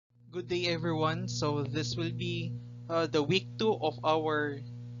Good day, everyone. So this will be the week 2 of our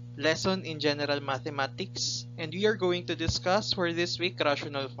lesson in general mathematics, and we are going to discuss for this week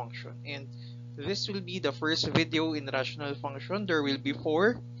rational function. And this will be the first video in rational function. There will be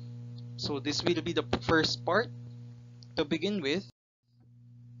 4. So this will be the first part. To begin with,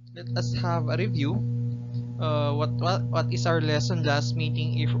 let us have a review. What is our lesson last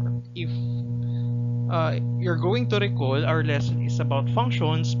meeting? If you're going to recall, our lesson is about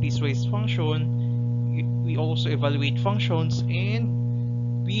functions, piecewise function. We also evaluate functions,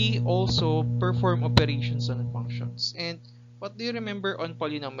 and we also perform operations on functions. And what do you remember on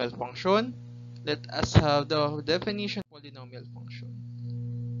polynomial function? Let us have the definition of polynomial function.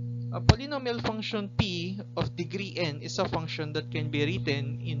 A polynomial function p of degree n is a function that can be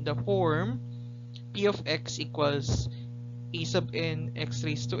written in the form p of x equals a sub n x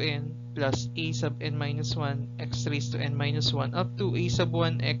raised to n plus a sub n minus 1 x raised to n minus 1 up to a sub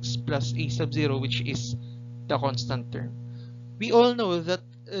 1 x plus a sub 0, which is the constant term. We all know that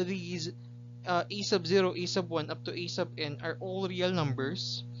these a sub 0, a sub 1 up to a sub n are all real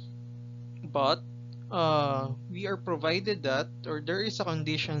numbers, but we are provided that, or there is a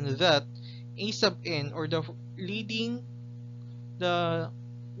condition that a sub n, or the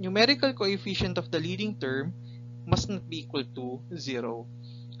numerical coefficient of the leading term must not be equal to 0.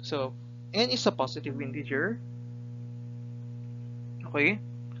 So n is a positive integer. Okay,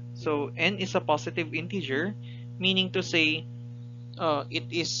 so n is a positive integer, meaning to say it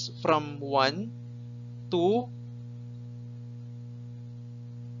is from 1 to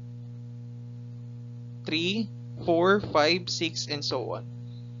 3, 4, 5, 6, and so on.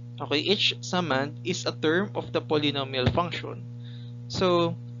 Okay, each summand is a term of the polynomial function.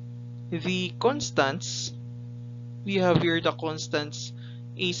 So the constants, we have here the constants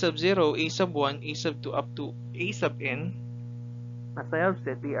a sub 0, a sub 1, a sub 2 up to a sub n. As I have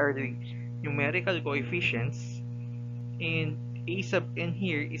said, they are the numerical coefficients, and a sub n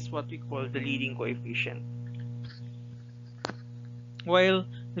here is what we call the leading coefficient. While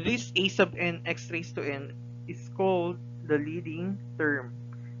this a sub n x raised to n is called the leading term,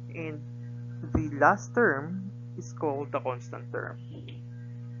 and the last term is called the constant term.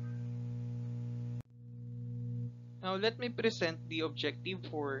 Now let me present the objective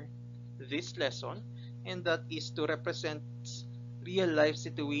for this lesson, and that is to represent real life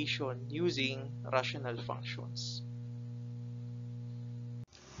situation using rational functions.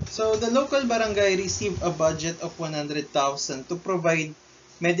 So the local barangay received a budget of 100,000 to provide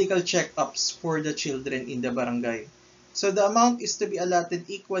medical checkups for the children in the barangay. So the amount is to be allotted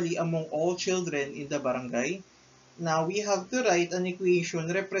equally among all children in the barangay. Now we have to write an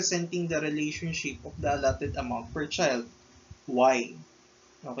equation representing the relationship of the allotted amount per child, y,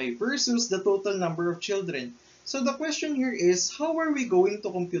 okay, versus the total number of children. So the question here is, how are we going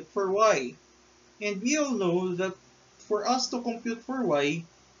to compute for y? And we all know that for us to compute for y,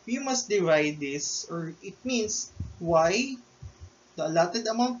 we must divide this, or it means y, the allotted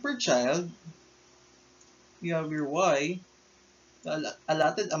amount per child, we have here y, the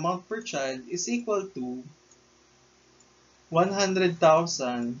allotted amount per child is equal to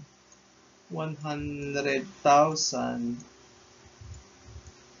 100,000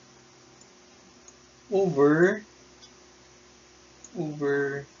 over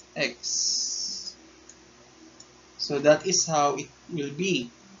x. So that is how it will be.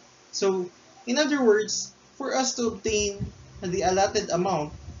 So in other words, for us to obtain the allotted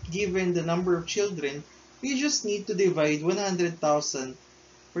amount given the number of children, we just need to divide 100,000,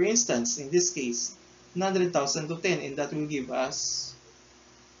 for instance, in this case, 100,000 to 10, and that will give us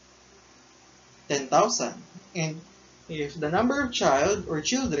 10,000. And if the number of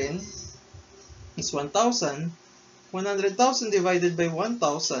children is 1,000, 100,000 divided by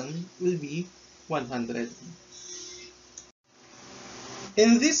 1,000 will be 100.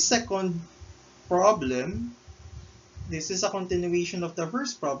 In this second problem, this is a continuation of the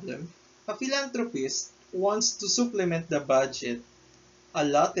first problem. A philanthropist wants to supplement the budget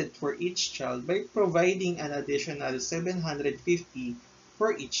allotted for each child by providing an additional 750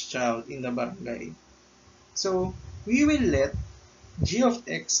 for each child in the barangay. So we will let g of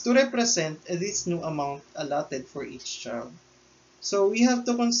x to represent this new amount allotted for each child. So we have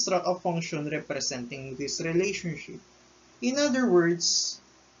to construct a function representing this relationship. In other words,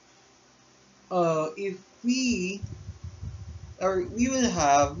 if we will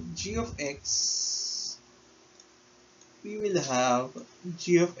have g of x, as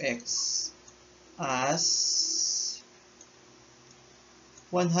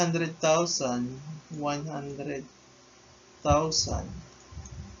 100,000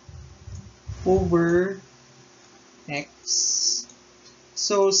 over x.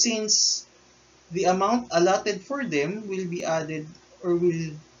 So since the amount allotted for them will be added or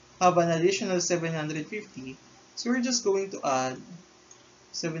will have an additional 750, so we're just going to add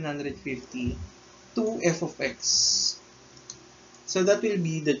 750 to f of x. So that will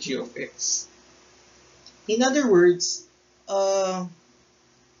be the g of x. In other words, uh,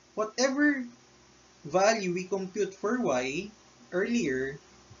 whatever value we compute for y earlier,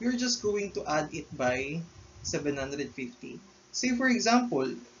 we're just going to add it by 750. Say for example,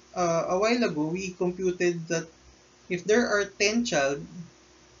 a while ago we computed that if there are 10 child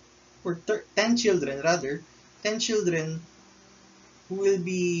or 10 children rather, 10 children who will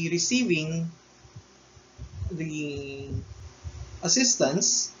be receiving the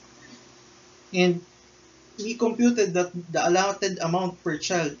assistance, and we computed that the allotted amount per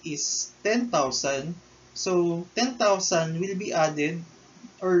child is 10,000. So 10,000 will be added,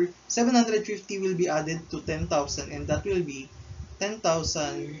 or 750 will be added to 10,000, and that will be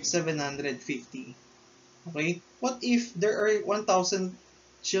 10,750. Okay? What if there are 1,000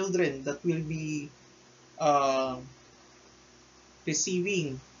 children that will be uh,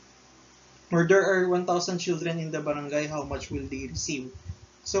 receiving, or there are 1,000 children in the barangay, how much will they receive?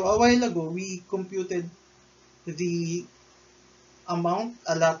 So a while ago, we computed the amount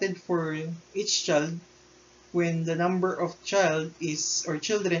allotted for each child when the number of child is or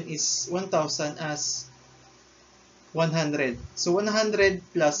children is 1,000 as 100. So 100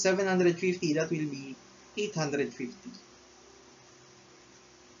 plus 750, that will be 850.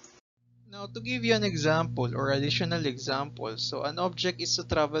 Now, to give you an example or additional example, so an object is to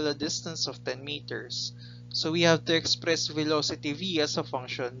travel a distance of 10 meters. So we have to express velocity v as a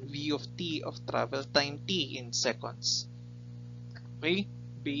function v of t of travel time t in seconds. Okay?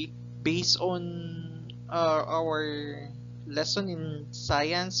 Based on our lesson in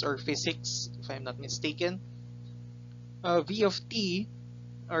science or physics, if I'm not mistaken, v of t,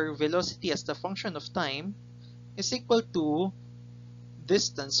 or velocity as the function of time, is equal to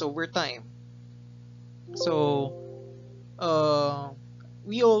distance over time. So,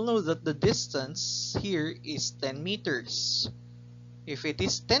 we all know that the distance here is 10 meters. If it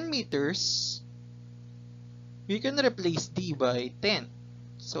is 10 meters, we can replace d by 10.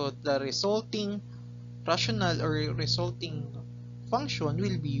 So the resulting rational or resulting function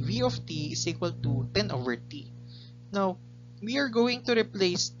will be v of t is equal to 10 over t. Now, we are going to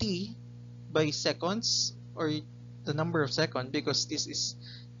replace t by seconds, or the number of seconds, because this is,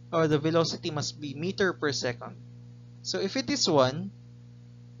 or the velocity must be meter per second. So if it is 1,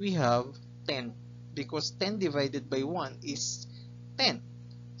 we have 10, because 10 divided by 1 is 10.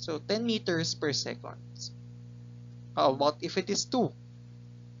 So 10 meters per second. How about if it is 2,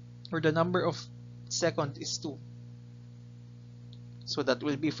 or the number of second is 2? So that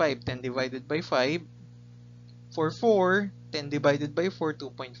will be 5. 10 divided by 5. For 4, 10 divided by 4,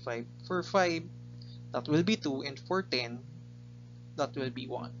 2.5. For 5, that will be 2. And for 10, that will be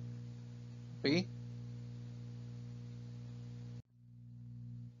 1. Okay?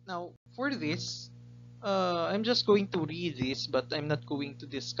 Now, for this, I'm just going to read this, but I'm not going to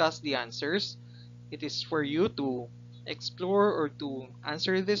discuss the answers. It is for you to explore or to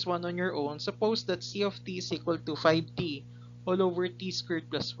answer this one on your own. Suppose that C of t is equal to 5t all over t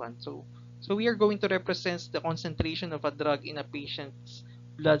squared plus 1. So we are going to represent the concentration of a drug in a patient's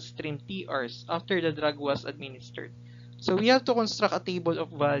bloodstream t hours after the drug was administered. So we have to construct a table of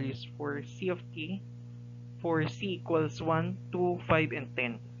values for C of t for c equals 1, 2, 5, and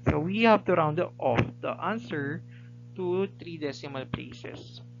 10. So we have to round off the answer to 3 decimal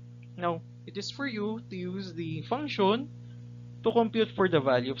places. Now, it is for you to use the function to compute for the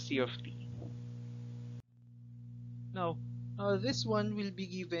value of c of t. Now, this one will be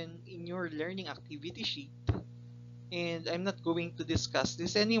given in your learning activity sheet, and I'm not going to discuss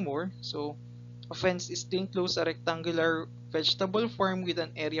this anymore. So, a fence is to enclose a rectangular vegetable farm with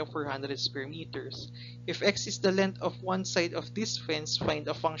an area of 400 square meters. If x is the length of one side of this fence, find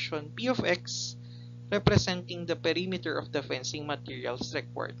a function p of x representing the perimeter of the fencing materials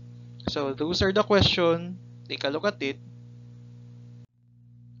required. So those are the question. Take a look at it.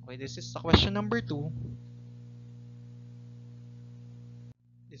 Okay, this is the question number 2.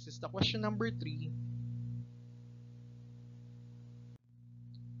 This is the question number 3.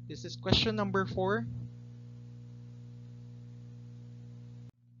 This is question number 4.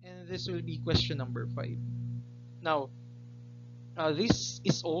 And this will be question number 5. Now, this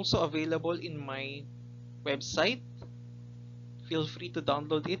is also available in my website. Feel free to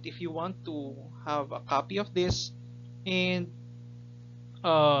download it if you want to have a copy of this. And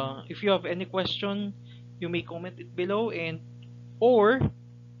if you have any question, you may comment it below, and or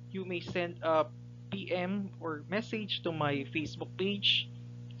you may send a PM or message to my Facebook page.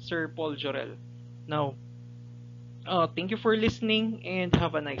 Sir Paul Jorel. Now, thank you for listening and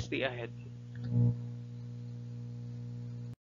have a nice day ahead.